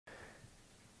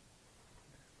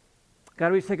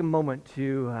God, we just take a moment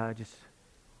to just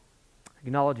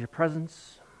acknowledge your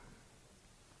presence.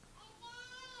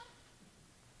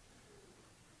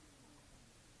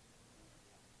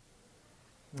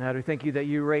 God, we thank you that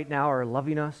you right now are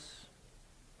loving us.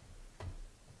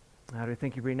 God, we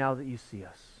thank you right now that you see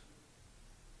us.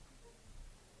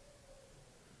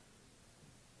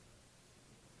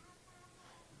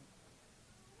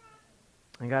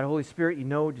 And God, Holy Spirit, you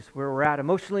know just where we're at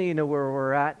emotionally, you know where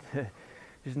we're at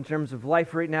just in terms of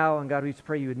life right now. And God, we just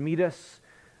pray you would meet us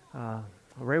right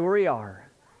where we are.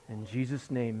 In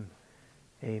Jesus' name,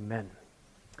 amen.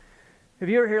 If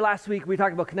you were here last week, we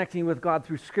talked about connecting with God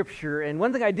through Scripture. And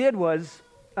one thing I did was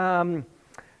did a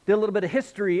little bit of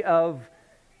history of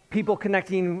people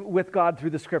connecting with God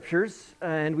through the Scriptures.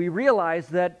 And we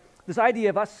realized that this idea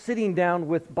of us sitting down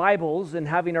with Bibles and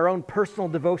having our own personal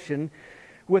devotion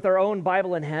with our own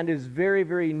Bible in hand is very,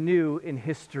 very new in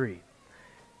history.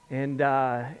 And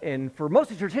for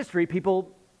most of church history, people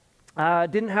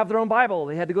didn't have their own Bible.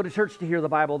 They had to go to church to hear the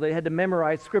Bible. They had to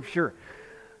memorize Scripture.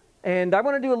 And I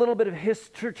want to do a little bit of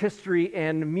church history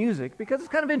and music because it's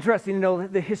kind of interesting to know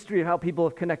the history of how people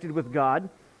have connected with God,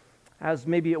 as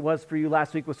maybe it was for you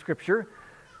last week with Scripture.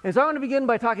 And so I want to begin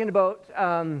by talking about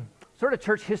sort of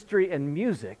church history and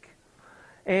music.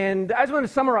 And I just want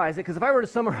to summarize it, because if I were to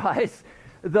summarize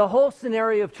the whole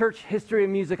scenario of church history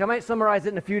and music, I might summarize it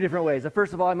in a few different ways.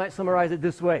 First of all, I might summarize it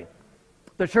this way.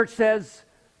 The church says,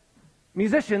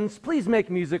 musicians, please make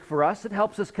music for us. It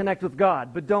helps us connect with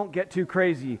God, but don't get too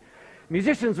crazy.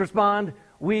 Musicians respond,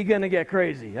 we gonna get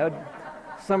crazy. I'd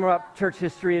sum up church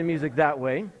history and music that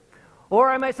way. Or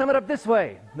I might sum it up this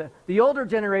way. The older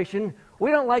generation,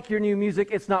 we don't like your new music,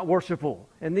 it's not worshipful.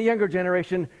 And the younger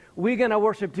generation, we gonna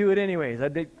worship to it anyways.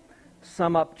 I'd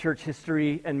sum up church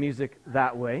history and music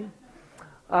that way.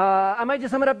 I might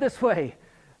just sum it up this way.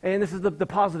 And this is the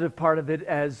positive part of it,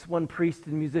 as one priest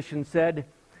and musician said,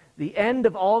 the end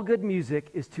of all good music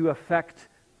is to affect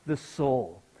the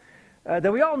soul.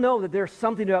 That we all know that there's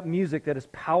something about music that is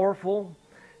powerful.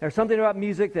 There's something about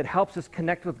music that helps us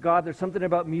connect with God. There's something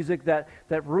about music that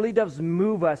really does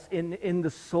move us in the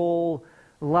soul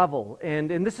level.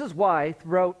 And this is why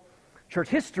throughout church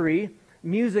history,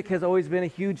 music has always been a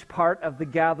huge part of the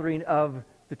gathering of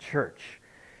the church.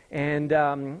 And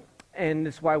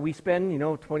it's why we spend,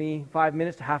 25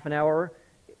 minutes to half an hour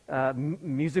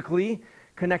musically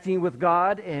connecting with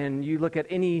God. And you look at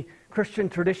any Christian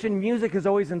tradition, music is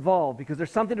always involved, because there's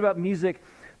something about music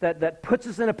that puts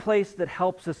us in a place that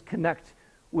helps us connect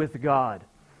with God.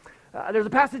 There's a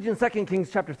passage in 2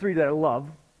 Kings chapter 3 that I love.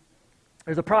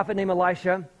 There's a prophet named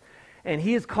Elisha, and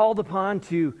he is called upon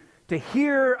to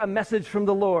hear a message from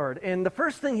the Lord. And the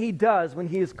first thing he does when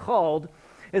he is called,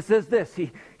 it says this,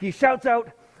 he shouts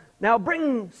out, now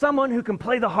bring someone who can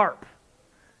play the harp.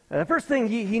 The first thing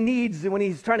he needs when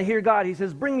he's trying to hear God, he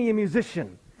says, bring me a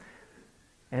musician.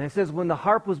 And it says, when the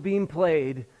harp was being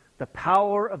played, the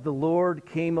power of the Lord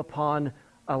came upon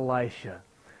Elisha.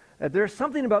 There's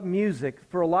something about music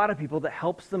for a lot of people that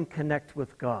helps them connect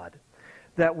with God.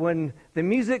 That when the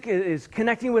music is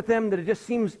connecting with them, that it just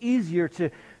seems easier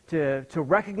to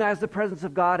recognize the presence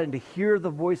of God and to hear the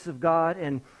voice of God.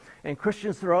 And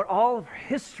Christians throughout all of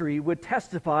history would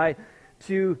testify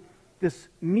to this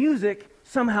music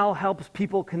somehow helps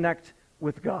people connect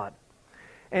with God.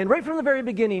 And right from the very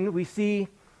beginning, we see,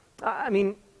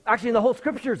 actually in the whole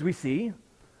Scriptures we see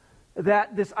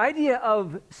that this idea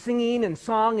of singing and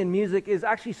song and music is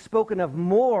actually spoken of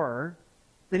more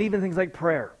than even things like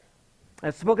prayer.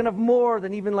 It's spoken of more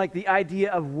than even like the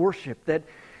idea of worship, that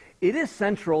it is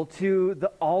central to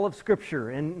all of Scripture.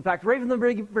 And in fact, right from the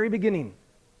very beginning,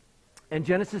 in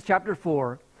Genesis chapter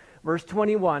 4, verse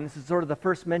 21, this is sort of the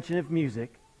first mention of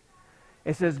music.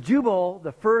 It says, Jubal,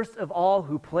 the first of all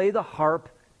who play the harp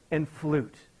and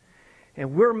flute.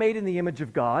 And we're made in the image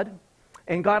of God,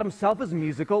 and God himself is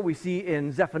musical. We see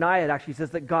in Zephaniah, it actually says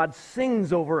that God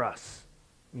sings over us.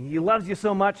 He loves you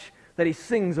so much that he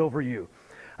sings over you.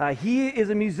 He is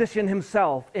a musician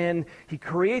himself, and he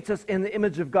creates us in the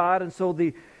image of God. And so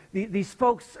these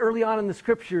folks early on in the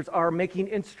Scriptures are making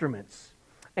instruments,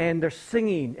 and they're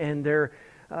singing, and they're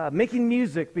making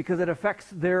music because it affects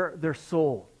their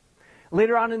soul.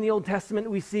 Later on in the Old Testament,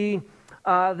 we see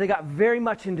they got very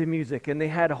much into music, and they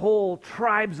had whole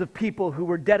tribes of people who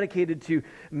were dedicated to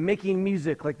making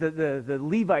music, like the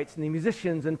Levites and the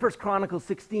musicians. In 1 Chronicles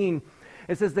 16,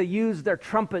 it says they used their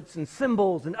trumpets and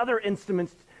cymbals and other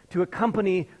instruments to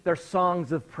accompany their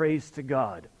songs of praise to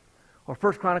God. Or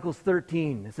 1 Chronicles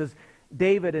 13, it says,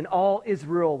 David and all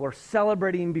Israel were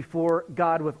celebrating before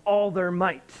God with all their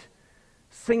might,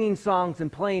 singing songs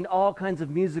and playing all kinds of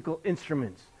musical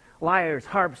instruments, lyres,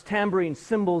 harps, tambourines,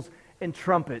 cymbals, and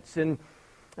trumpets. And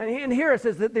here it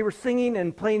says that they were singing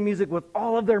and playing music with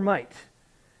all of their might.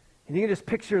 And you can just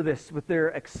picture this with their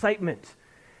excitement.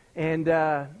 And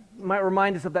it might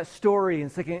remind us of that story in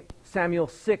 2 Samuel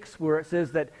 6 where it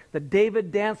says that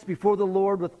David danced before the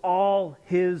Lord with all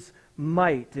his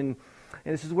might. And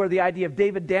this is where the idea of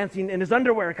David dancing in his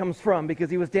underwear comes from,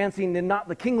 because he was dancing in not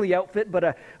the kingly outfit,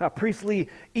 but a priestly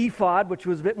ephod, which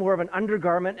was a bit more of an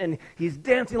undergarment. And he's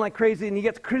dancing like crazy, and he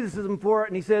gets criticism for it.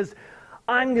 And he says,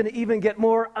 I'm going to even get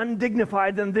more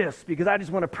undignified than this because I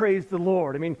just want to praise the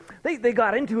Lord. I mean, they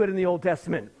got into it in the Old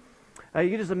Testament. You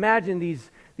can just imagine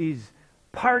these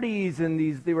parties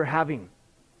and they were having.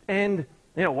 And,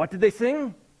 what did they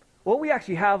sing? Well, we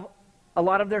actually have a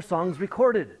lot of their songs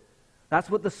recorded. That's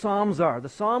what the Psalms are. The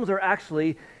Psalms are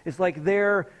actually, it's like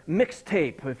their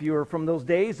mixtape, if you were from those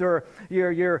days, or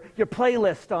your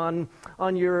playlist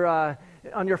on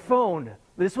your phone.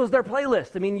 This was their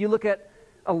playlist. I mean, you look at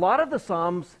a lot of the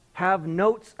Psalms have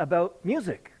notes about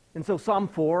music. And so Psalm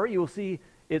 4, you will see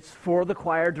it's for the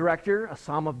choir director, a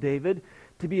Psalm of David,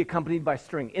 to be accompanied by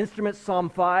string instruments. Psalm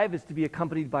 5 is to be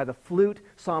accompanied by the flute.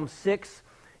 Psalm 6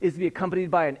 is to be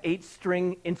accompanied by an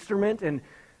 8-string instrument. And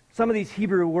some of these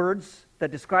Hebrew words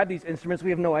that describe these instruments, we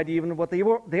have no idea even what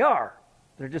they are.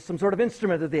 They're just some sort of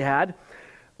instrument that they had.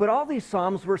 But all these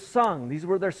psalms were sung. These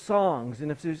were their songs.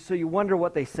 And so you wonder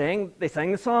what they sang. They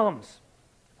sang the psalms,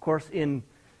 of course, in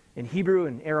Hebrew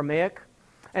and Aramaic.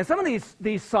 And some of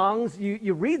these songs,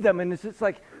 you read them, and it's just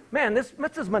like, man, this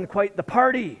must have been quite the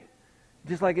party.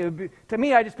 Just like, to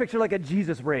me, I just picture like a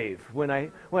Jesus rave when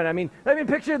I mean, let me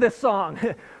picture this song.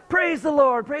 Praise the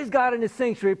Lord, praise God in his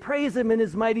sanctuary, praise him in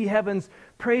his mighty heavens,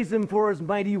 praise him for his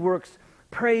mighty works,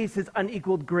 praise his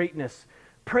unequaled greatness,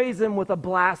 praise him with a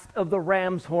blast of the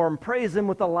ram's horn, praise him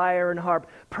with the lyre and harp,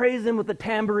 praise him with the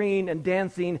tambourine and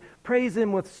dancing, praise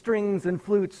him with strings and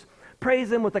flutes,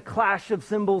 praise him with a clash of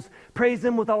cymbals, praise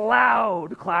him with a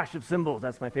loud clash of cymbals.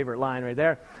 That's my favorite line right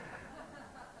there.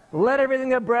 Let everything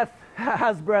that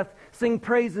has breath sing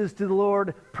praises to the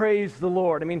Lord. Praise the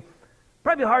Lord. I mean,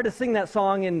 probably hard to sing that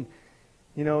song in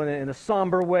a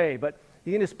somber way, but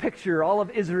you can just picture all of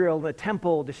Israel in the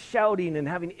temple just shouting and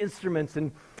having instruments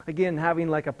and, again, having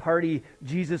like a party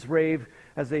Jesus rave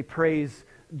as they praise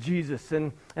Jesus.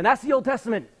 And that's the Old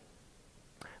Testament.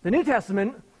 The New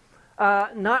Testament,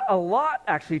 not a lot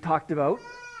actually talked about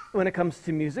when it comes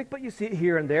to music, but you see it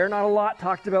here and there. Not a lot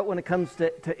talked about when it comes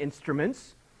to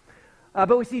instruments.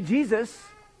 But we see Jesus,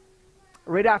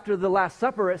 right after the Last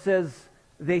Supper, it says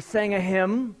they sang a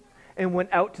hymn and went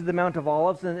out to the Mount of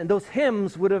Olives. And those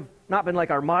hymns would have not been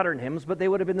like our modern hymns, but they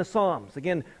would have been the Psalms.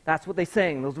 Again, that's what they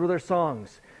sang. Those were their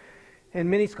songs. And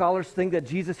many scholars think that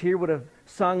Jesus here would have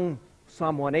sung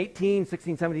Psalm 118,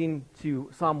 16, 17 to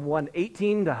Psalm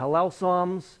 118, the Hallel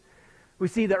Psalms. We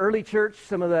see the early church,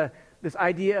 this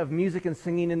idea of music and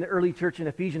singing in the early church in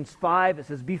Ephesians 5. It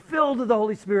says, be filled with the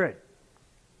Holy Spirit.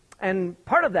 And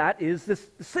part of that is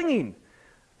this singing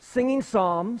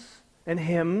psalms and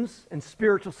hymns and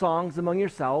spiritual songs among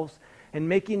yourselves and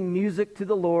making music to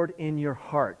the Lord in your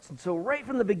hearts. And so right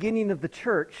from the beginning of the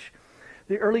church,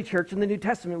 the early church in the New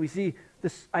Testament, we see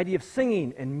this idea of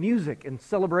singing and music and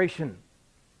celebration.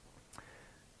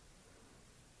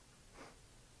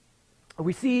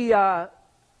 We see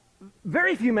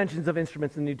very few mentions of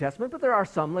instruments in the New Testament, but there are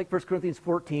some, like 1 Corinthians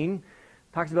 14.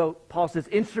 Talks about, Paul says,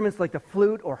 instruments like the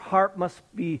flute or harp must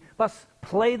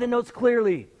play the notes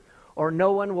clearly, or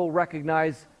no one will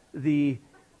recognize the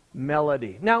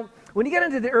melody. Now, when you get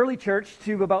into the early church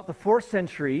to about the 4th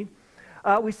century,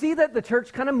 we see that the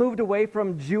church kind of moved away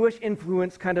from Jewish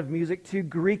influence kind of music to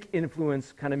Greek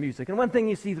influence kind of music. And one thing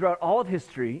you see throughout all of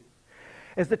history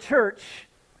is the church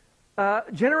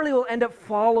generally will end up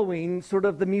following sort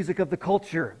of the music of the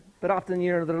culture, but often,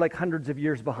 they're like hundreds of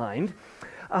years behind.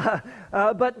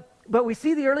 But we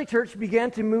see the early church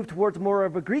began to move towards more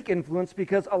of a Greek influence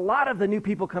because a lot of the new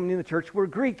people coming in the church were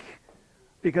Greek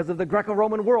because of the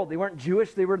Greco-Roman world. They weren't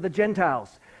Jewish, they were the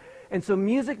Gentiles. And so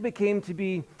music came to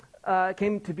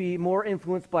be more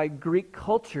influenced by Greek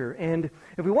culture. And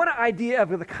if we want an idea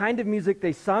of the kind of music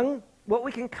they sung, well,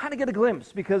 we can kind of get a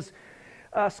glimpse because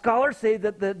scholars say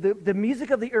that the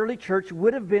music of the early church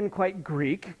would have been quite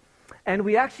Greek. And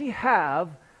we actually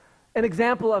have an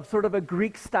example of sort of a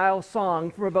Greek-style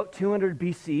song from about 200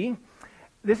 BC.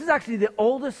 This is actually the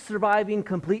oldest surviving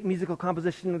complete musical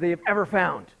composition that they have ever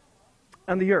found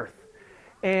on the earth.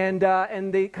 And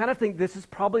they kind of think this is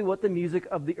probably what the music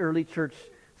of the early church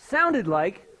sounded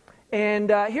like. And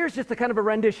here's just a kind of a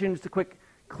rendition, just a quick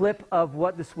clip of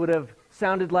what this would have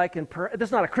sounded like. And this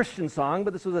is not a Christian song,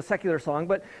 but this was a secular song.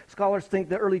 But scholars think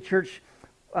the early church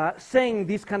sang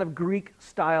these kind of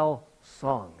Greek-style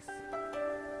songs.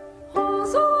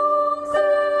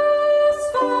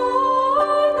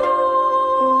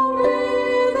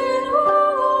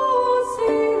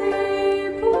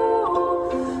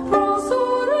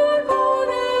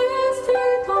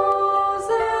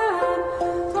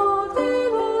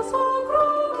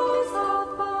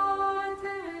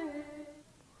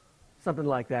 Something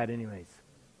like that anyways.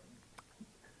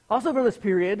 Also from this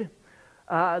period,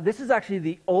 this is actually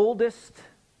the oldest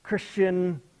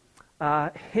Christian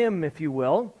hymn, if you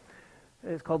will.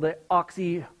 It's called the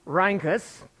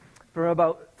Oxyrhynchus from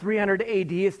about 300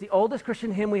 AD. It's the oldest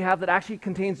Christian hymn we have that actually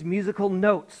contains musical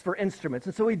notes for instruments.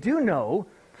 And so we do know,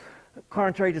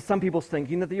 contrary to some people's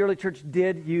thinking, that the early church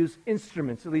did use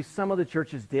instruments. At least some of the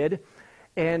churches did.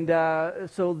 And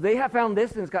so they have found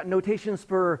this, and it's got notations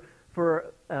for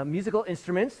musical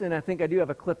instruments. And I think I do have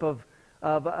a clip of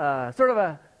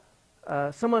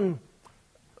someone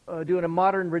doing a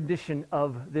modern rendition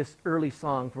of this early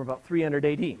song from about 300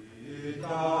 AD.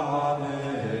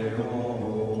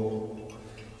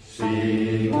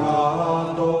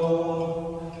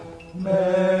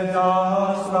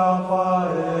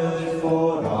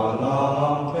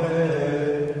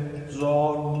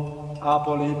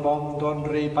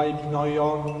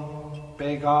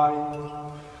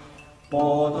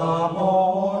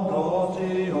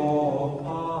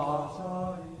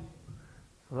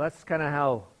 So that's kind of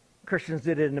how Christians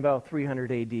did it in about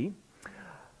 300 AD.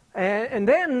 And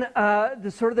then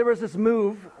there was this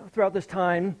move throughout this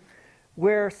time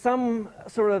where some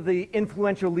sort of the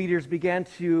influential leaders began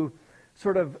to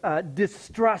sort of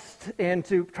distrust and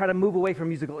to try to move away from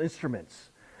musical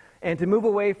instruments and to move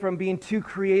away from being too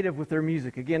creative with their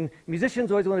music. Again,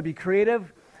 musicians always want to be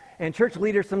creative, and church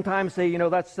leaders sometimes say,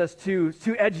 that's too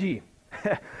edgy.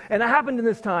 And that happened in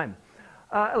this time.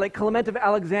 Like Clement of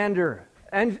Alexandria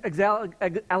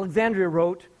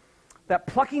wrote that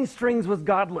plucking strings was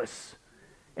godless,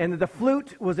 and that the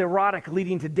flute was erotic,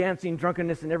 leading to dancing,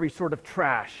 drunkenness, and every sort of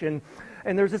trash. And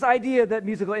there's this idea that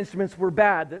musical instruments were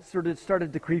bad that sort of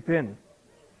started to creep in,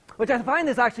 which I find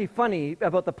is actually funny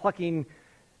about the plucking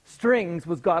strings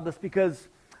was godless, because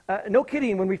no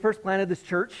kidding, when we first planted this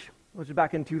church, which was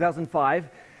back in 2005,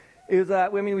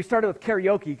 we started with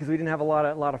karaoke because we didn't have a lot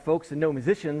of folks and no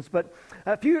musicians. But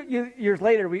a few years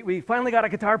later, we finally got a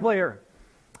guitar player,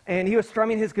 and he was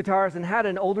strumming his guitars and had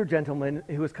an older gentleman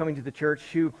who was coming to the church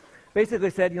who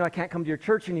basically said, I can't come to your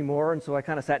church anymore. And so I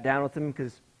kind of sat down with him,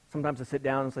 because sometimes I sit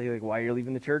down and say, why are you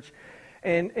leaving the church?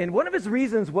 And one of his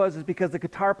reasons was because the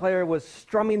guitar player was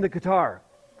strumming the guitar,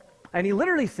 and he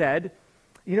literally said,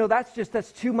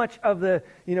 that's too much of the,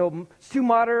 it's too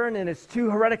modern and it's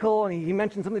too heretical. And he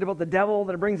mentioned something about the devil,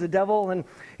 that it brings the devil. And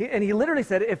he literally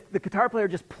said if the guitar player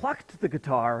just plucked the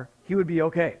guitar, he would be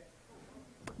okay.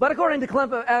 But according to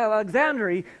Clement of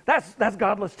Alexandria, that's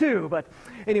godless too. But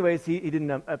anyways, he didn't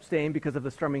abstain because of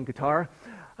the strumming guitar.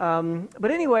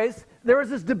 But anyways, there was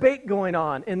this debate going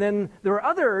on. And then there were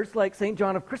others like St.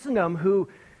 John of Chrysostom who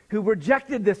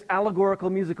rejected this allegorical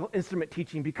musical instrument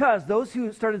teaching, because those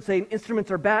who started saying instruments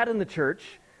are bad in the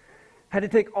church had to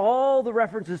take all the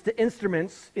references to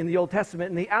instruments in the Old Testament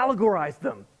and they allegorized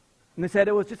them. And they said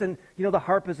it was just the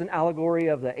harp is an allegory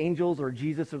of the angels or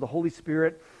Jesus or the Holy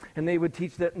Spirit. And they would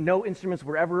teach that no instruments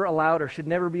were ever allowed or should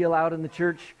never be allowed in the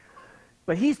church.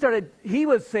 But he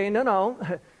was saying, no,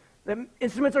 the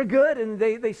instruments are good and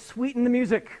they sweeten the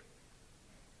music.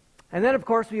 And then, of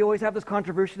course, we always have this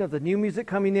controversy of the new music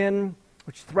coming in,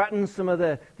 which threatens some of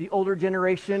the older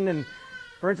generation. And,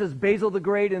 for instance, Basil the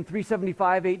Great in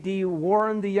 375 AD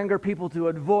warned the younger people to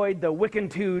avoid the wicked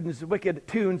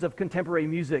tunes of contemporary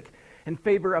music in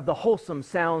favor of the wholesome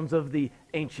sounds of the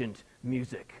ancient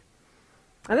music.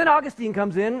 And then Augustine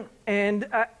comes in, and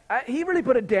he really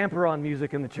put a damper on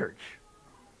music in the church.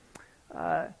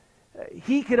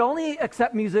 He could only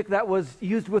accept music that was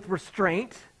used with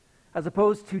restraint, as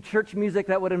opposed to church music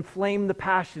that would inflame the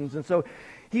passions. And so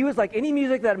he was like, any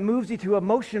music that moves you to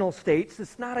emotional states,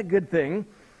 it's not a good thing.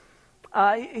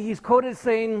 He's quoted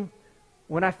saying,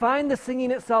 when I find the singing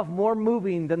itself more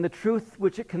moving than the truth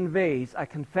which it conveys, I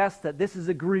confess that this is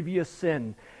a grievous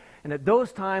sin. And at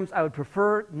those times, I would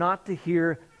prefer not to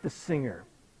hear the singer.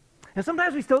 And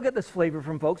sometimes we still get this flavor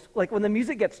from folks, like when the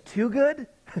music gets too good,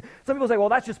 some people say, well,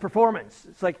 that's just performance.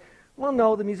 It's like, well,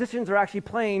 no, the musicians are actually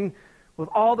playing with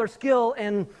all their skill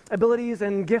and abilities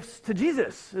and gifts to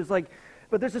Jesus. It's like,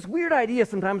 but there's this weird idea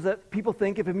sometimes that people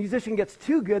think if a musician gets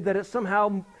too good that it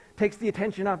somehow takes the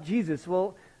attention off Jesus.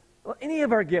 Well, any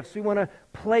of our gifts, we want to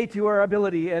play to our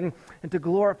ability and to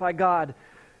glorify God.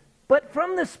 But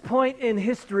from this point in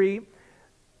history,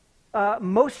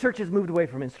 most churches moved away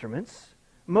from instruments.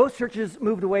 Most churches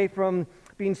moved away from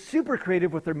being super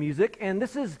creative with their music, and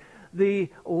this is the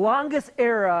longest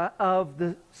era of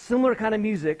the similar kind of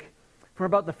music from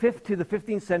about the 5th to the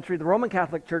 15th century. The Roman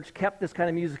Catholic Church kept this kind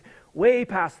of music way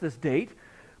past this date.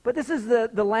 But this is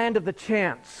the land of the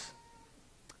chants,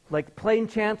 like plain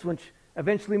chants, which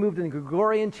eventually moved into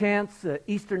Gregorian chants. The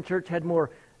Eastern Church had more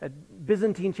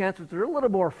Byzantine chants, which are a little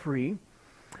more free.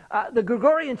 The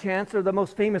Gregorian chants are the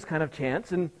most famous kind of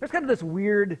chants, and there's kind of this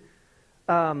weird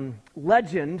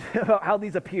legend about how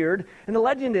these appeared. And the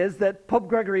legend is that Pope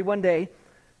Gregory one day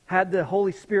had the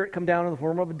Holy Spirit come down in the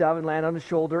form of a dove and land on his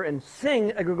shoulder and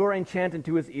sing a Gregorian chant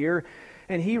into his ear,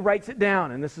 and he writes it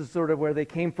down, and this is sort of where they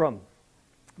came from.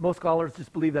 Most scholars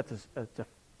just believe that's a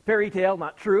fairy tale,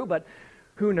 not true, but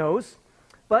who knows.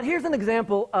 But here's an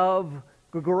example of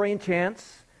Gregorian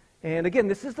chants. And again,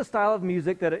 this is the style of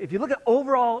music that, if you look at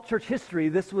overall church history,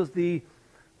 this was the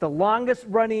longest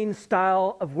running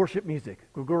style of worship music,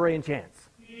 Gregorian chants.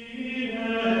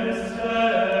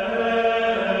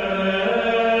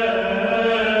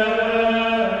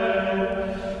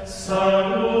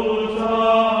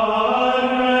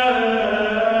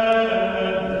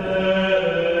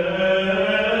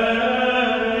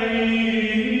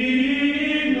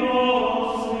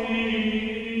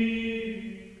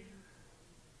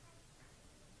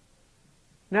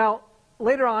 Now,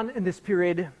 later on in this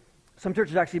period, some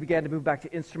churches actually began to move back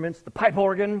to instruments, the pipe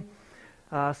organ.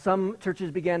 Some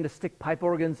churches began to stick pipe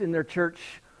organs in their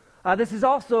church. This is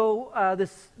also,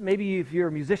 maybe if you're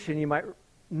a musician, you might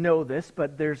know this,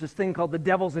 but there's this thing called the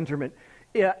devil's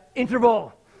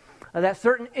interval. That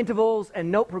certain intervals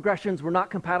and note progressions were not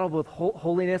compatible with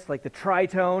holiness, like the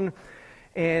tritone.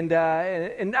 And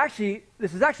actually,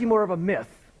 this is actually more of a myth,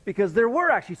 because there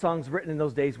were actually songs written in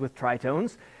those days with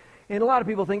tritones. And a lot of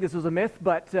people think this was a myth,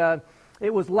 but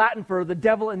it was Latin for the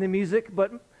devil in the music.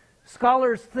 But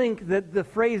scholars think that the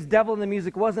phrase devil in the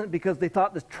music wasn't because they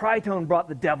thought the tritone brought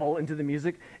the devil into the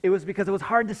music. It was because it was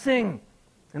hard to sing.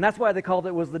 And that's why they called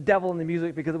it was the devil in the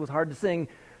music, because it was hard to sing,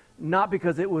 not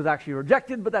because it was actually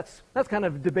rejected, but that's kind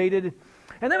of debated.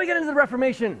 And then we get into the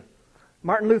Reformation.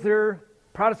 Martin Luther,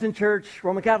 Protestant church,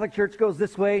 Roman Catholic Church goes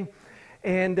this way.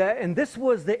 And this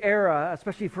was the era,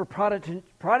 especially for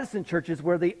Protestant churches,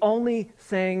 where they only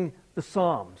sang the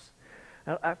Psalms.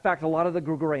 In fact, a lot of the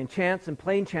Gregorian chants and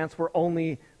plain chants were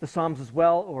only the Psalms as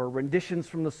well, or renditions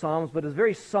from the Psalms, but it's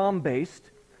very psalm-based.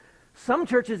 Some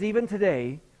churches, even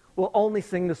today, will only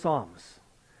sing the Psalms.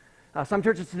 Some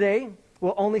churches today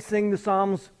will only sing the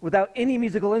Psalms without any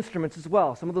musical instruments as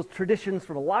well. Some of those traditions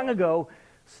from long ago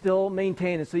still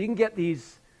maintain. And so you can get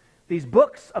these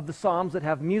books of the Psalms that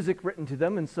have music written to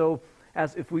them, and so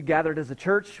as if we gathered as a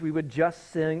church, we would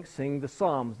just sing the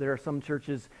Psalms. There are some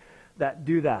churches that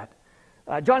do that.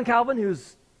 John Calvin,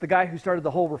 who's the guy who started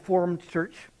the whole Reformed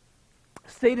church,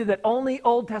 stated that only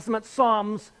Old Testament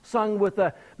Psalms sung with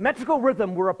a metrical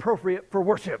rhythm were appropriate for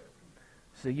worship.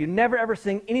 So you never ever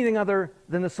sing anything other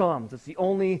than the Psalms. It's the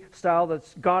only style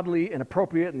that's godly and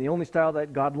appropriate, and the only style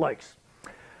that God likes.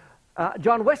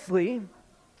 John Wesley,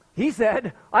 he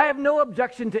said, "I have no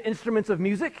objection to instruments of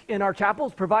music in our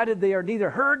chapels, provided they are neither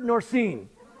heard nor seen."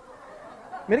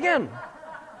 I mean, again,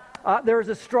 there's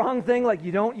a strong thing, like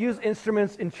you don't use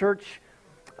instruments in church.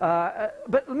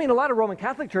 But, I mean, a lot of Roman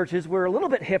Catholic churches were a little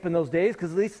bit hip in those days,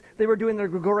 because at least they were doing their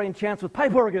Gregorian chants with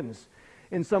pipe organs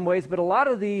in some ways. But a lot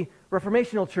of the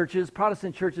Reformational churches,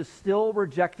 Protestant churches, still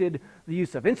rejected the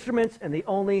use of instruments, and they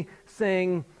only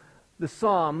sang the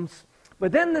Psalms.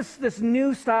 But then this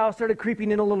new style started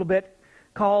creeping in a little bit,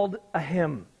 called a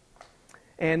hymn.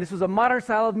 And this was a modern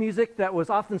style of music that was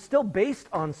often still based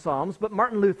on Psalms, but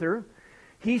Martin Luther,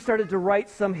 he started to write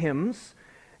some hymns,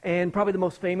 and probably the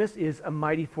most famous is "A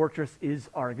Mighty Fortress Is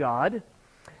Our God."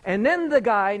 And then the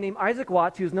guy named Isaac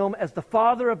Watts, who's known as the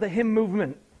father of the hymn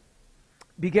movement,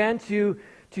 began to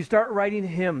start writing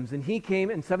hymns. And he came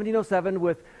in 1707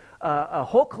 with a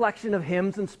whole collection of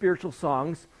hymns and spiritual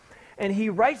songs. And he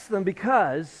writes them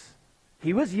because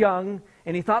he was young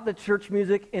and he thought that church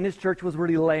music in his church was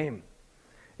really lame.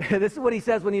 This is what he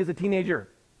says when he was a teenager.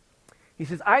 He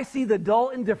says, "I see the dull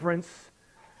indifference,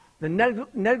 the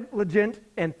negligent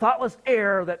and thoughtless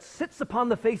air that sits upon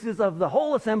the faces of the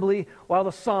whole assembly while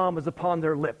the psalm is upon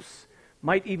their lips.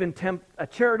 Might even tempt a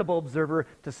charitable observer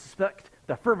to suspect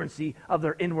the fervency of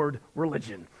their inward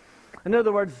religion." In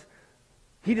other words,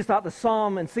 he just thought the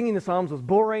psalm and singing the psalms was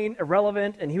boring,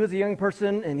 irrelevant, and he was a young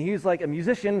person, and he was like a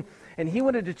musician, and he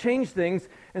wanted to change things.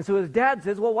 And so his dad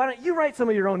says, "Well, why don't you write some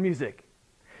of your own music?"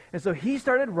 And so he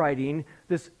started writing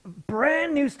this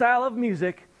brand new style of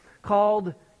music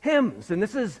called hymns. And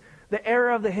this is the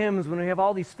era of the hymns, when we have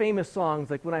all these famous songs,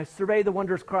 like "When I Survey the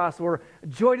Wondrous Cross," or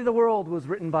 "Joy to the World" was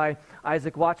written by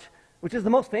Isaac Watts, which is the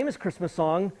most famous Christmas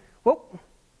song. Whoa,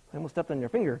 I almost stepped on your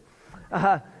finger.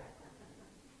 But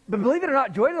believe it or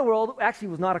not, Joy to the World actually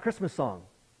was not a Christmas song.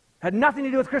 Had nothing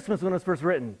to do with Christmas when it was first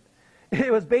written.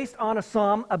 It was based on a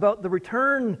psalm about the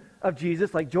return of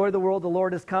Jesus, like Joy to the World, the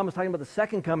Lord has come. It's talking about the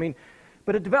second coming.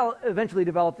 But it eventually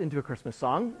developed into a Christmas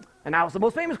song. And now it's the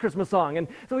most famous Christmas song. And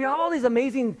so we have all these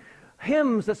amazing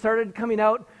hymns that started coming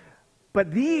out.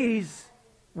 But these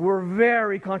were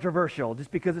very controversial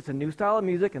just because it's a new style of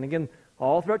music. And again,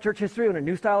 all throughout church history, when a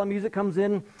new style of music comes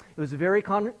in, it was very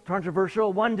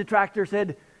controversial. One detractor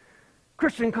said,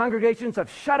 Christian congregations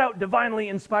have shut out divinely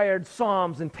inspired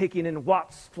psalms and taken in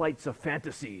Watts' flights of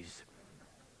fantasies.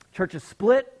 Churches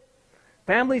split,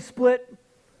 families split.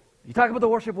 You talk about the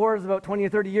worship wars about 20 or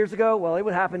 30 years ago, well, it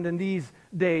would happen in these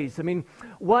days. I mean,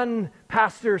 one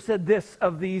pastor said this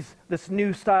of this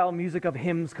new style music of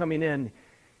hymns coming in.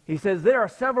 He says, there are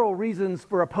several reasons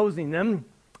for opposing them.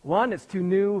 One, it's too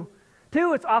new.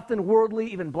 Two, it's often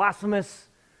worldly, even blasphemous.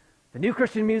 The new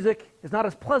Christian music is not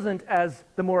as pleasant as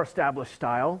the more established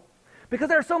style because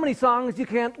there are so many songs you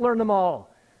can't learn them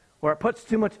all, or it puts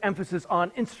too much emphasis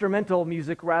on instrumental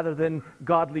music rather than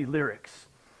godly lyrics.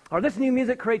 Or this new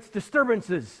music creates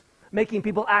disturbances, making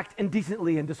people act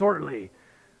indecently and disorderly.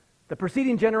 The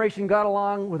preceding generation got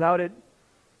along without it.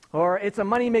 Or it's a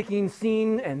money-making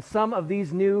scene, and some of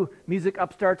these new music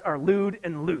upstarts are lewd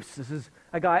and loose. This is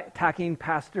a guy attacking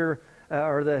pastor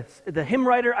or the hymn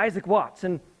writer Isaac Watts.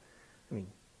 And I mean,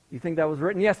 you think that was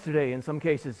written yesterday in some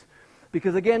cases.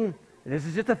 Because again, this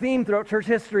is just a theme throughout church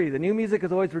history. The new music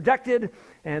is always rejected,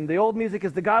 and the old music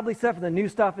is the godly stuff, and the new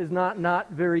stuff is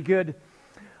not very good.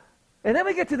 And then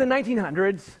we get to the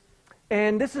 1900s,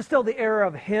 and this is still the era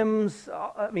of hymns.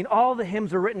 I mean, all the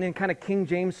hymns are written in kind of King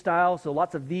James style, so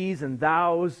lots of these and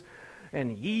thous,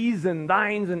 and ye's and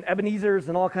thines and Ebenezer's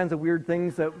and all kinds of weird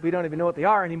things that we don't even know what they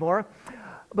are anymore.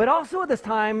 But also at this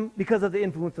time, because of the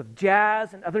influence of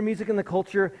jazz and other music in the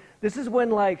culture, this is when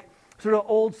like sort of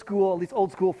old school, at least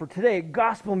old school for today,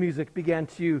 gospel music began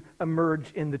to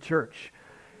emerge in the church.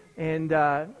 And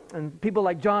people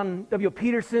like John W.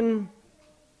 Peterson,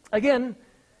 again,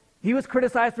 he was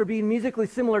criticized for being musically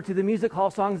similar to the music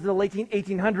hall songs of the late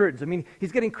 1800s. I mean,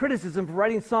 he's getting criticism for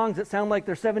writing songs that sound like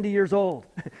they're 70 years old.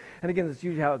 And again, that's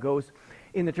usually how it goes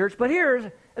in the church. But here's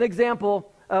an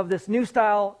example of this new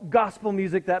style gospel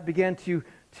music that began to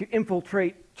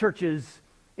infiltrate churches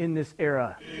in this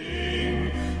era.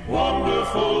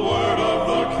 Wonderful word of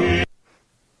the King.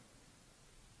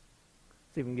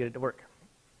 See if we can get it to work.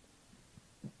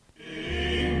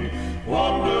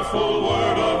 Wonderful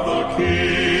word of the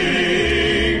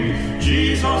King.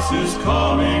 Jesus is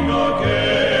coming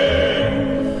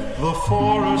again. The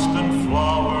forest and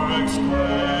flower exclaim.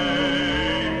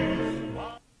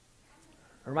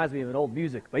 Reminds me of an old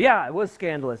music. But yeah, it was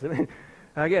scandalous. I mean,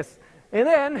 I guess. And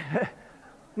then,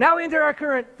 now we enter our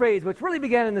current phase, which really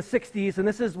began in the 60s, and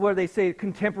this is where they say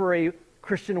contemporary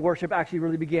Christian worship actually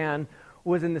really began,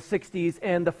 was in the 60s.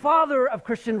 And the father of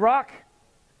Christian rock,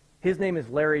 his name is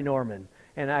Larry Norman,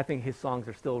 and I think his songs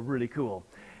are still really cool.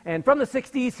 And from the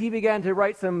 60s, he began to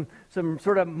write some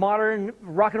sort of modern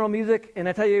rock and roll music, and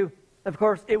I tell you, of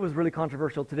course, it was really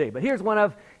controversial today. But here's one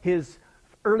of his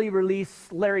early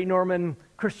release Larry Norman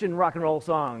Christian rock and roll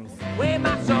songs. Away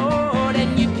my sword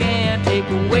and you can't take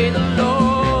away the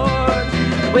Lord.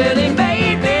 Well, he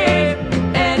made me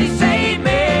and he saved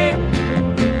me.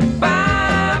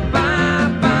 Bye,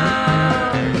 bye,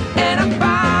 bye. And I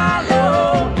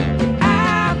follow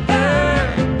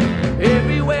after.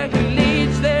 Everywhere he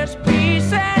leads there's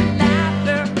peace and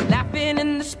laughter. Laughing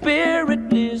in the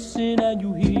spirit, listen and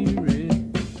you hear it.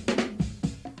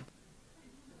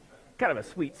 Kind of a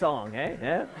sweet song, eh?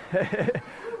 Yeah.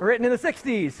 Written in the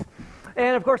 60s.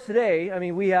 And of course today, I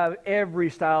mean, we have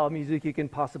every style of music you can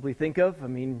possibly think of. I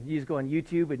mean, you just go on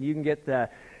YouTube and you can get the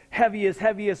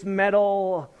heaviest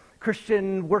metal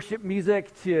Christian worship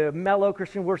music to mellow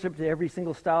Christian worship to every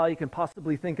single style you can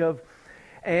possibly think of.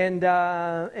 And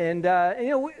you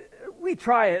know, we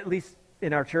try at least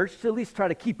in our church to at least try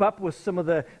to keep up with some of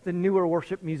the newer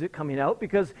worship music coming out,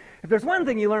 because if there's one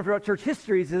thing you learn throughout church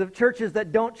history is that churches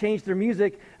that don't change their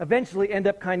music eventually end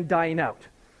up kind of dying out.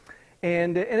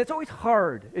 And it's always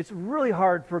hard. It's really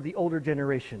hard for the older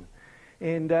generation.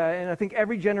 And I think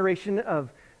every generation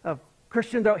of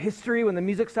Christians throughout history, when the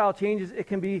music style changes, it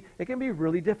can be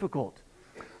really difficult.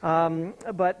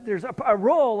 But there's a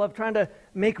role of trying to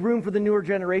make room for the newer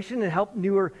generation and help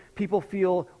newer people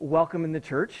feel welcome in the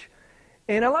church.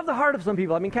 And I love the heart of some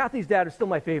people. I mean, Kathy's dad is still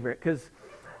my favorite because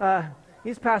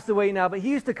he's passed away now, but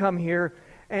he used to come here,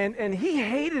 and he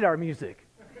hated our music.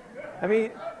 I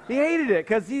mean, He hated it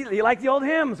because he liked the old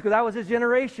hymns because that was his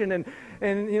generation.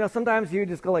 And sometimes he would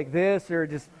just go like this or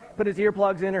just put his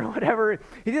earplugs in or whatever.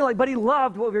 He didn't like, but he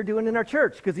loved what we were doing in our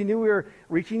church because he knew we were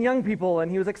reaching young people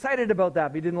and he was excited about that,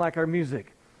 but he didn't like our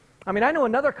music. I mean, I know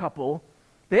another couple,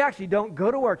 they actually don't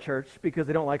go to our church because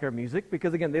they don't like our music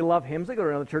because, again, they love hymns. They go to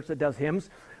another church that does hymns,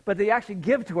 but they actually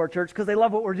give to our church because they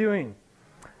love what we're doing.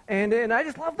 And I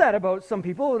just love that about some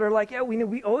people that are like, yeah,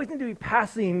 we always need to be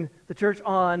passing the church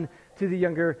on to the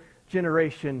younger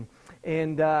generation.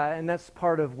 And that's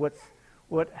part of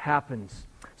what happens.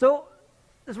 So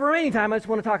this remaining time, I just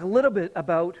want to talk a little bit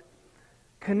about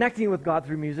connecting with God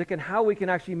through music and how we can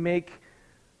actually make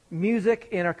music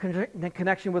and our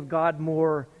connection with God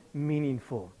more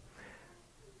meaningful.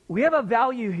 We have a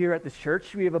value here at this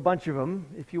church. We have a bunch of them.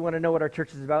 If you want to know what our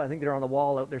church is about, I think they're on the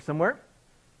wall out there somewhere.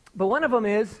 But one of them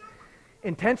is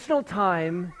intentional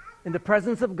time in the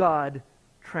presence of God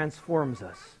transforms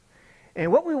us. And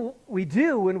what we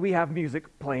do when we have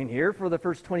music playing here for the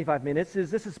first 25 minutes is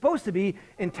this is supposed to be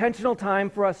intentional time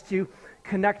for us to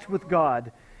connect with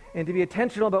God and to be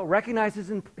intentional about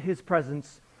recognizing His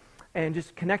presence and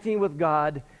just connecting with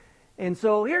God. And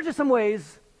so here's just some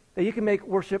ways that you can make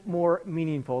worship more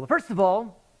meaningful. The first of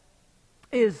all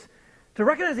is to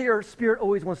recognize that your spirit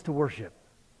always wants to worship.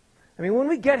 I mean, when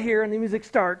we get here and the music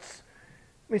starts,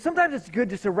 I mean, sometimes it's good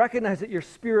just to recognize that your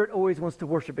spirit always wants to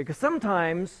worship, because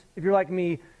sometimes, if you're like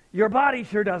me, your body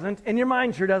sure doesn't, and your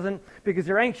mind sure doesn't, because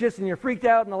you're anxious and you're freaked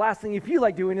out, and the last thing you feel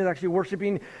like doing is actually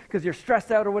worshiping because you're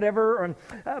stressed out or whatever.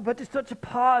 But just to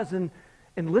pause and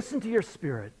listen to your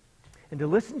spirit and to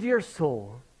listen to your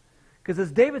soul. Because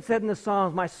as David said in the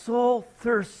Psalms, my soul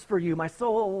thirsts for you, my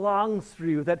soul longs for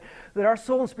you, that our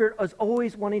soul and spirit is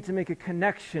always wanting to make a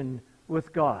connection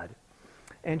with God.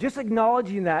 And just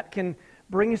acknowledging that can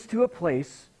bring us to a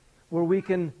place where we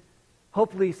can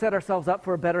hopefully set ourselves up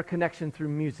for a better connection through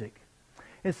music.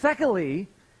 And secondly,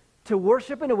 to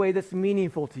worship in a way that's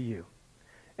meaningful to you.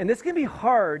 And this can be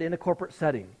hard in a corporate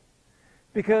setting,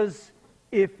 because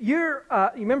if you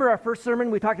remember our first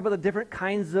sermon, we talked about the different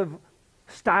kinds of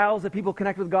styles that people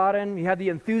connect with God in. You have the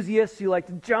enthusiasts who like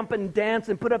to jump and dance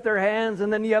and put up their hands,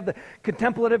 and then you have the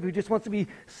contemplative who just wants to be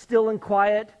still and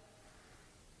quiet.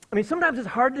 I mean, sometimes it's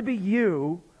hard to be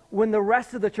you when the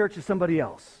rest of the church is somebody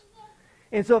else.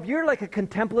 And so if you're like a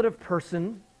contemplative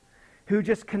person who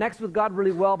just connects with God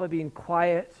really well by being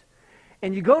quiet,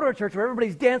 and you go to a church where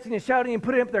everybody's dancing and shouting and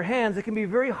putting up their hands, it can be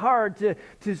very hard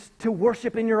to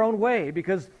worship in your own way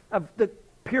because of the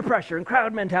peer pressure and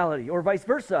crowd mentality, or vice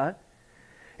versa.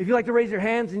 If you like to raise your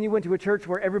hands and you went to a church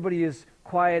where everybody is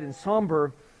quiet and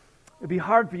somber, it'd be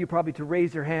hard for you probably to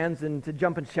raise your hands and to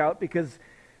jump and shout because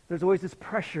there's always this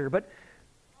pressure. But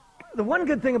the one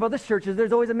good thing about this church is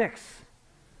there's always a mix.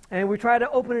 And we try to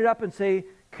open it up and say,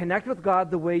 connect with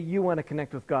God the way you want to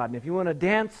connect with God. And if you want to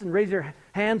dance and raise your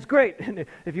hands, great. And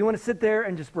if you want to sit there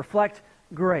and just reflect,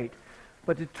 great.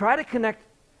 But to try to connect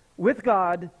with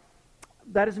God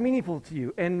that is meaningful to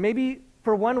you. And maybe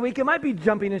for 1 week it might be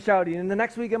jumping and shouting, and the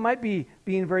next week it might be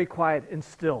being very quiet and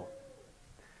still.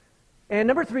 And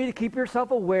number 3, to keep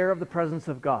yourself aware of the presence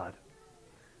of God.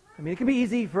 I mean, it can be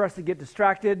easy for us to get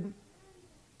distracted.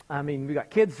 I mean, we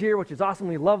got kids here, which is awesome.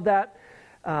 We love that.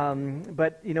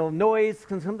 But, noise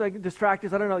can sometimes distract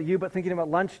us. I don't know you, but thinking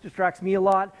about lunch distracts me a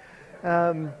lot.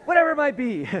 Whatever it might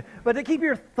be. But to keep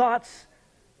your thoughts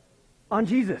on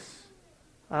Jesus.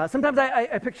 Sometimes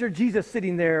I picture Jesus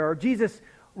sitting there, or Jesus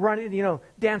running,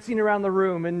 dancing around the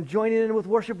room and joining in with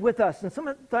worship with us. And some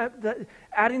of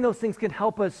adding those things can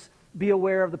help us be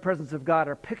aware of the presence of God,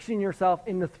 or picturing yourself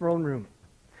in the throne room.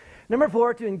 Number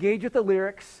 4, to engage with the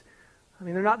lyrics. I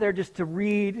mean, they're not there just to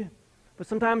read, but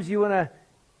sometimes you want to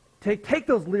take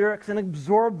those lyrics and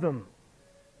absorb them.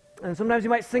 And sometimes you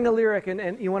might sing a lyric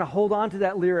and you want to hold on to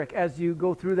that lyric as you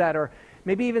go through that, or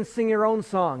maybe even sing your own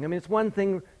song. I mean, it's one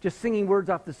thing just singing words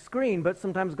off the screen, but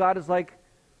sometimes God is like,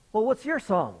 well, what's your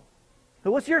song?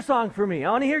 What's your song for me?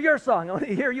 I want to hear your song. I want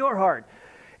to hear your heart.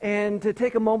 And to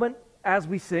take a moment as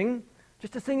we sing,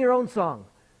 just to sing your own song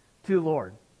to the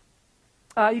Lord.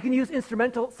 You can use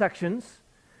instrumental sections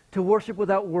to worship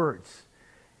without words.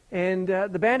 And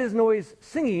the band isn't always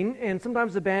singing, and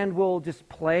sometimes the band will just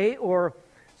play, or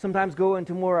sometimes go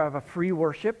into more of a free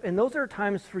worship. And those are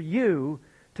times for you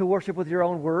to worship with your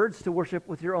own words, to worship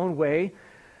with your own way.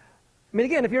 I mean,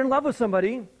 again, if you're in love with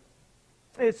somebody,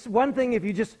 it's one thing if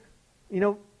you just,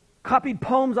 copied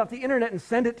poems off the internet and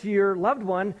send it to your loved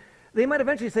one. They might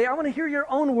eventually say, I want to hear your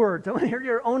own words. I want to hear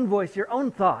your own voice, your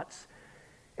own thoughts.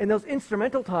 And those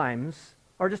instrumental times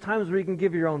are just times where you can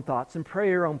give your own thoughts and pray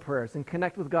your own prayers and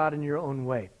connect with God in your own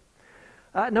way.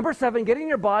 Number 7, getting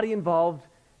your body involved.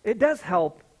 It does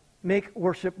help make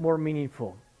worship more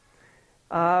meaningful.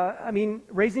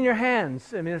 Raising your hands.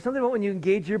 There's something about when you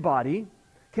engage your body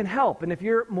can help. And if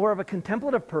you're more of a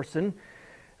contemplative person,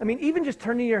 even just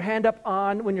turning your hand up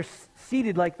on when you're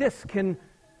seated like this can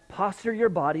posture your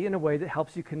body in a way that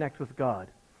helps you connect with God.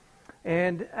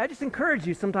 And I just encourage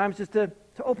you sometimes just to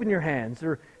open your hands,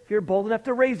 or if you're bold enough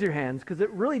to raise your hands, because it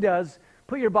really does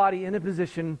put your body in a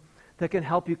position that can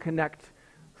help you connect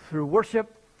through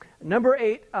worship. Number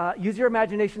 8, use your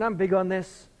imagination. I'm big on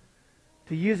this,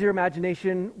 to use your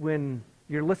imagination when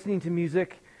you're listening to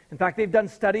music. In fact, they've done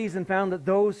studies and found that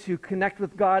those who connect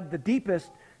with God the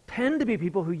deepest tend to be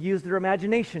people who use their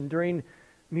imagination during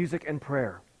music and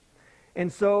prayer.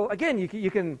 And so, again,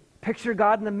 you can picture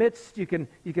God in the midst. You can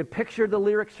picture the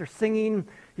lyrics you're singing.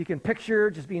 You can picture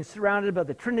just being surrounded by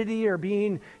the Trinity or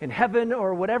being in heaven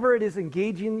or whatever it is.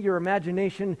 Engaging your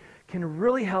imagination can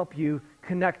really help you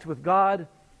connect with God.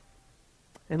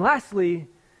 And lastly,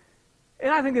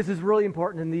 and I think this is really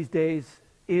important in these days,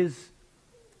 is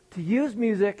to use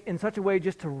music in such a way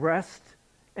just to rest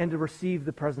and to receive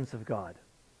the presence of God.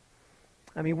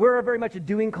 We're very much a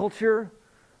doing culture.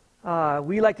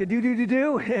 We like to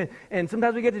do, and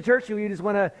sometimes we get to church and we just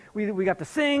want to, we got to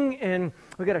sing, and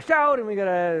we got to shout, and we got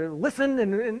to listen,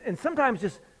 and sometimes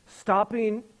just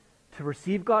stopping to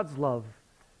receive God's love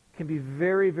can be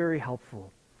very, very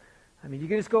helpful. You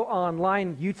can just go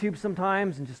online, YouTube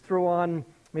sometimes, and just throw on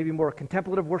maybe more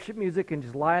contemplative worship music and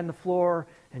just lie on the floor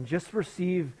and just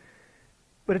receive.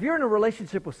 But if you're in a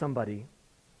relationship with somebody,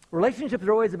 relationships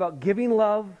are always about giving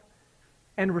love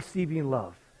and receiving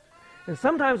love. And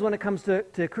sometimes when it comes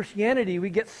to Christianity, we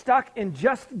get stuck in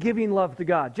just giving love to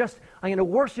God. Just, I'm going to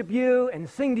worship you and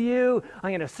sing to you.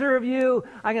 I'm going to serve you.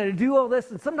 I'm going to do all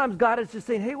this. And sometimes God is just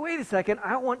saying, hey, wait a second.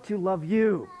 I want to love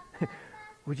you.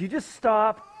 Would you just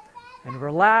stop and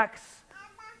relax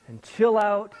and chill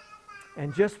out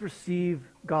and just receive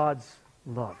God's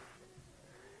love?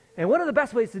 And one of the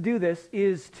best ways to do this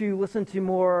is to listen to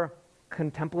more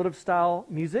contemplative style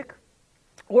music,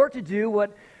 or to do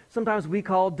what sometimes we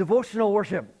call devotional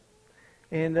worship.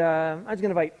 And I'm just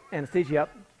going to invite Anastasia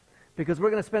up, because we're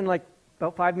going to spend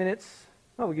about 5 minutes,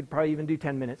 we could probably even do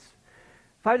 10 minutes,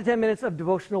 5 to 10 minutes of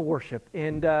devotional worship.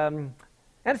 And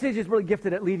Anastasia is really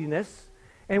gifted at leading this.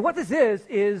 And what this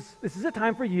is this is a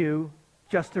time for you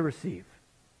just to receive.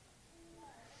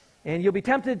 And you'll be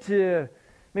tempted to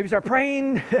maybe start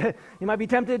praying. You might be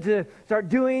tempted to start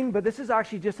doing, but this is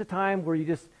actually just a time where you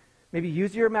just maybe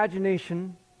use your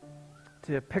imagination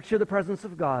to picture the presence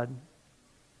of God.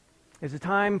 It's a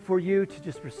time for you to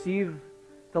just receive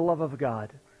the love of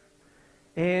God.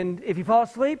 And if you fall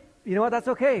asleep, you know what? That's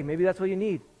okay. Maybe that's what you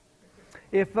need.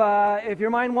 If your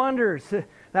mind wanders,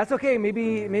 that's okay.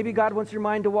 Maybe God wants your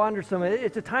mind to wander some.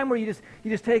 It's a time where you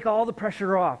just take all the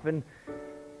pressure off. And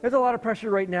there's a lot of pressure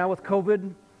right now with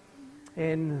COVID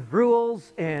and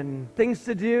rules and things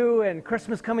to do and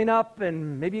Christmas coming up,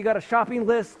 and maybe you got a shopping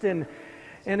list, and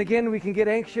again, we can get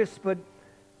anxious, but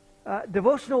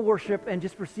devotional worship and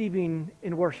just receiving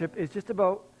in worship is just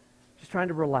about just trying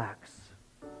to relax.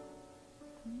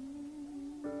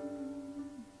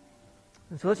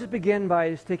 And so let's just begin by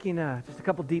just taking just a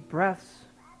couple deep breaths.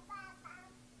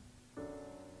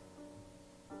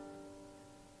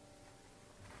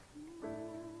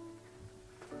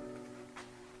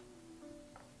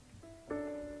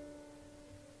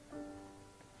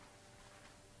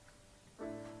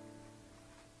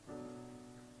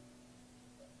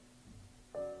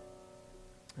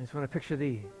 I just want to picture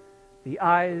the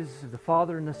eyes of the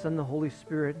Father and the Son and the Holy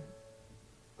Spirit.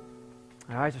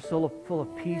 Our eyes are so full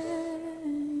of peace,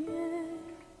 and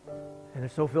they're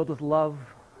so filled with love.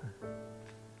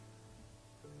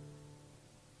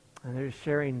 And they're just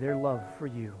sharing their love for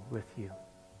you with you.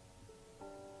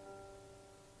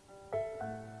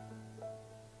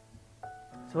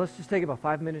 So let's just take about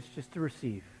 5 minutes just to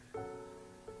receive,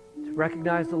 to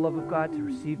recognize the love of God, to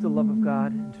receive the love of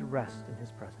God, and to rest in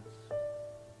His presence.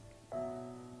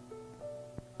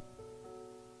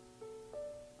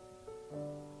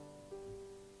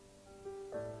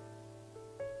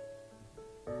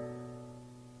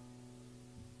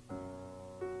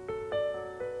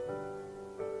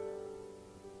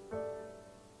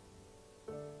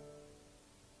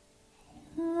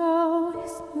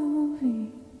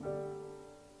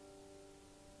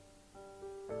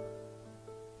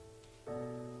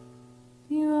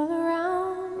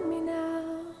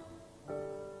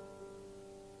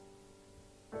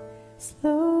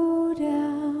 Slow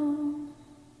down.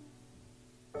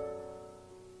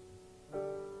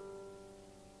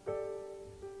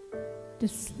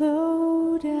 Just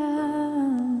slow down.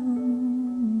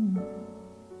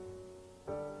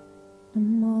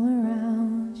 I'm all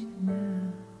around you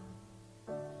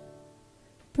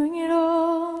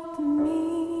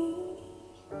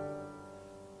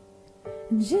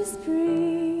and just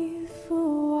breathe for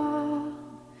a while.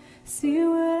 See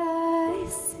what I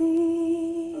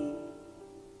see.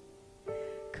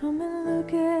 Come and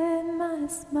look at my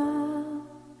smile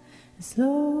and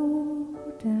slow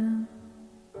down.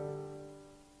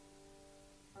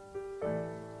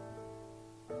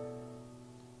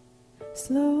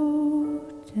 Slow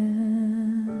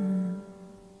down.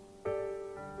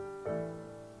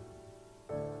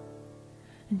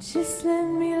 And just let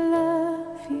me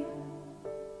love you,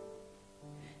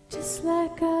 just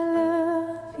like I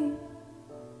love you.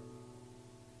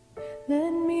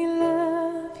 Let me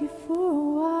love you for a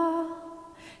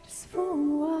while, just for a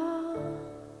while.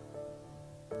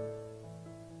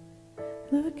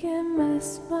 Look at my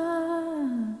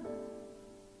smile.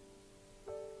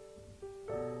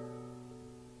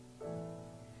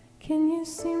 Can you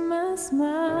see my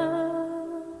smile?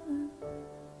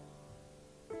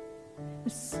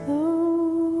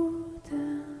 Slow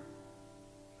down.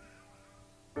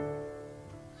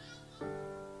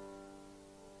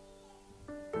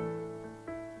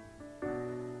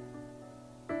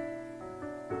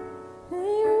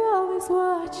 You're always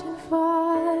watching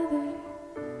farther.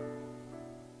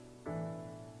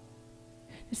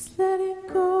 Just let it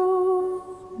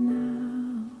go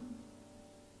now.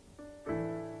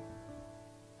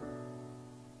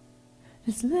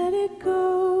 Just let it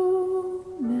go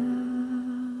now.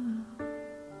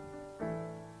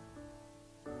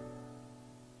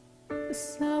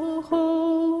 Yes, I will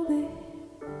hold it.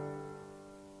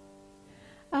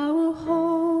 I will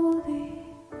hold it.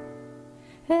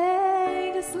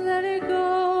 Hey, just let it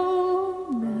go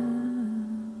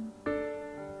now.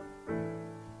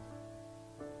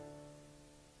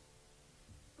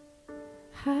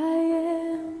 I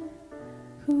am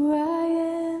who I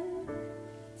am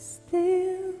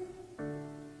still.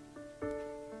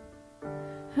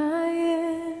 I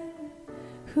am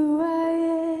who I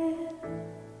am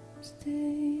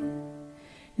still.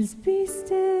 Just be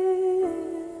still.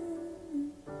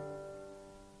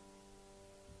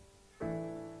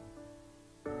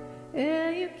 Yeah,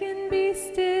 you can be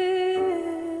still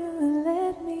and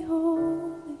let me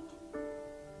hold it.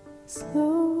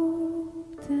 Slow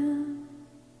down.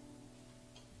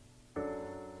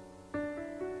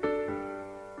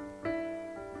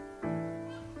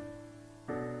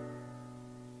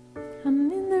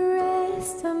 I'm in the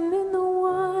rest, I'm in the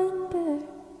wonder.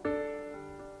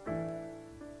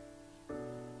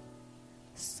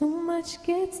 So much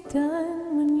gets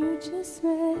done when you just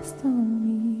rest on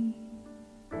me.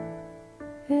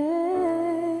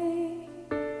 Hey,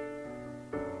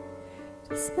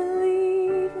 just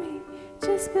believe me,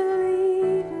 just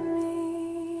believe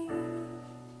me.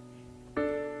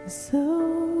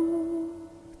 Slow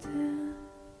down,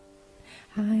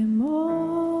 I'm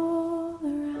all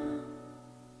around.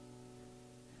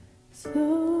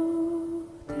 Slow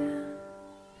down,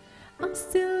 I'm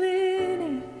still in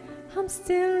it, I'm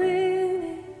still in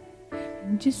it.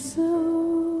 And just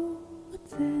slow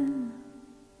down,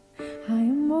 I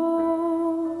am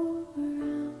all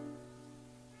around.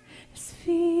 Just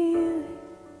feel it.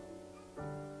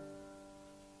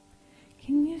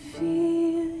 Can you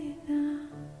feel it now?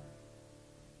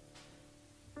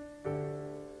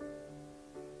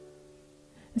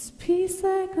 There's peace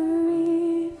like a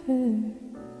river.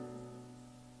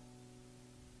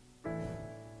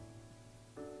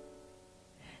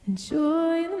 And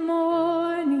joy in the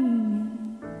morning.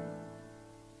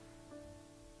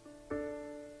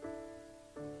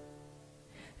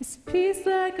 There's peace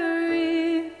like a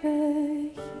river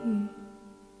here.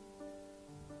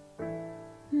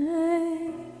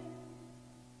 Hey,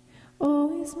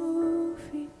 always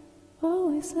moving,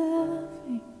 always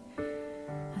loving.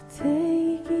 I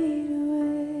take it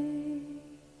away.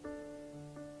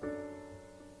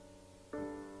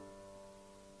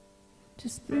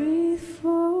 Just breathe for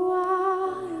a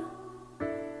while.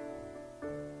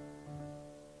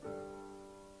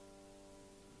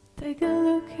 Take a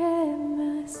look at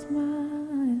my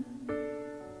smile.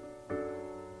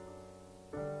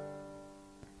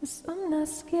 'Cause I'm not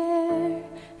scared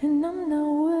and I'm not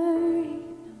worried.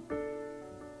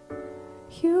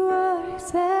 You are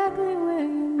exactly where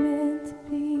you're meant to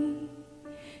be.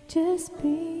 Just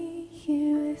be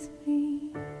here with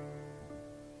me.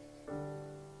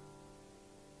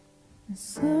 And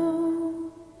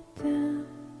slow down.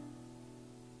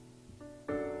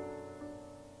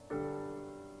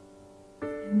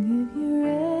 And give you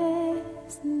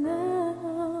rest now.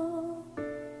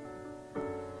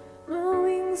 My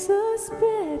wings are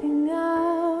spreading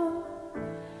out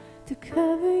to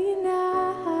cover you now.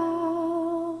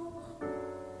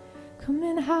 Come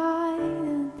and hide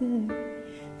under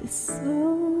the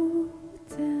slow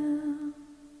down.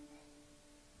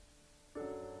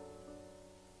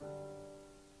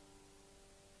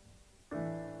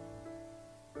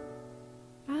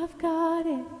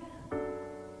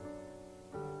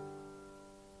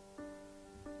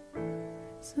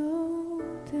 so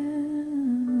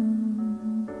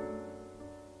down.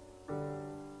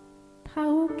 I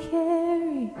will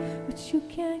carry what you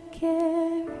can't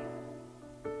carry.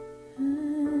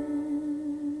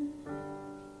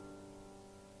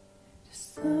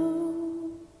 Just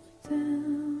slow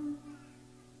down.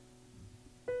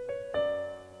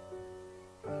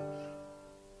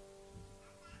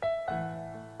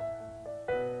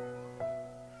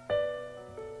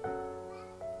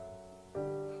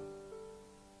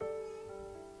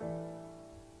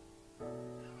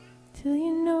 Till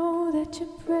you know that you're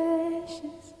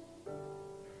precious,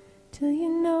 till you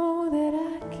know that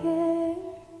I care,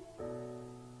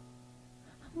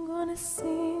 I'm gonna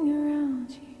sing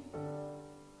around you.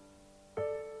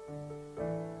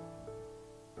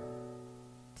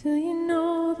 Till you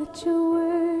know that you're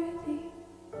worthy,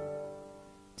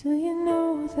 till you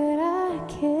know that I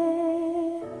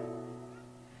care,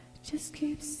 just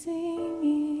keep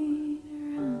singing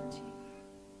around you.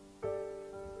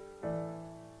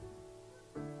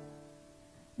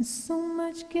 And so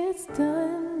much gets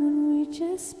done when we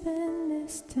just spend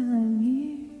this time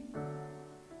here.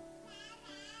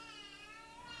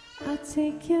 I'll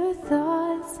take your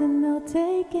thoughts and I'll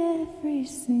take every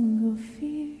single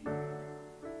fear.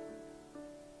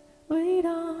 Wait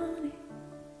on it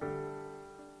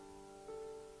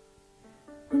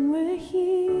when we're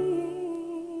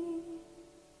here.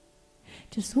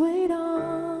 Just wait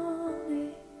on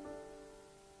it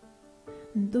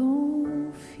and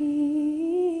don't fear.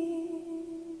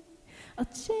 I'll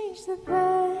change the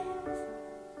past,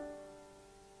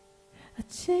 I'll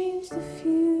change the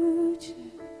future.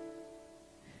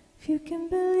 If you can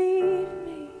believe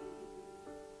me,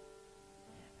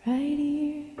 right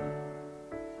here.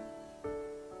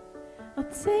 I'll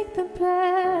take the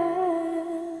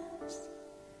past,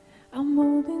 I'm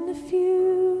molding the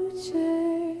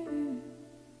future.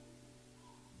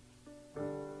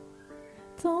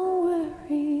 Don't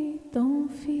worry, don't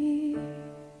fear,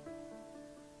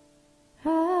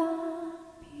 I'm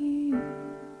here.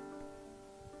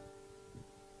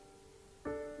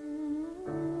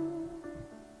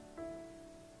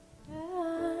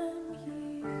 I'm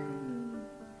here.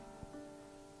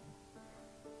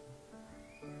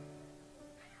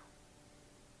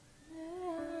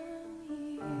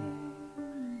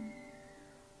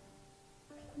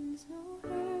 There's no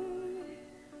hurry,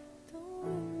 don't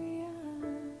worry, I'm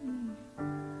here.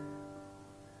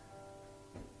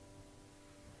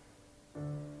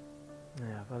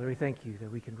 Yeah, Father, we thank you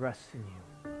that we can rest in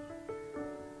you.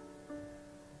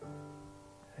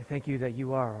 I thank you that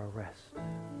you are our rest,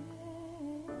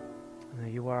 and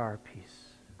that you are our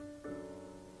peace,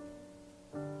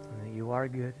 and that you are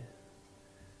good,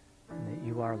 and that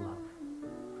you are love.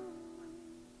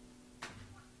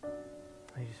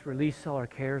 I just release all our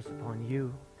cares upon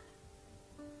you,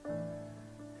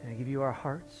 and I give you our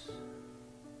hearts,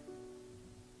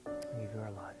 and give you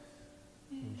our lives.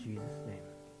 In Jesus' name,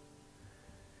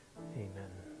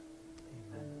 amen.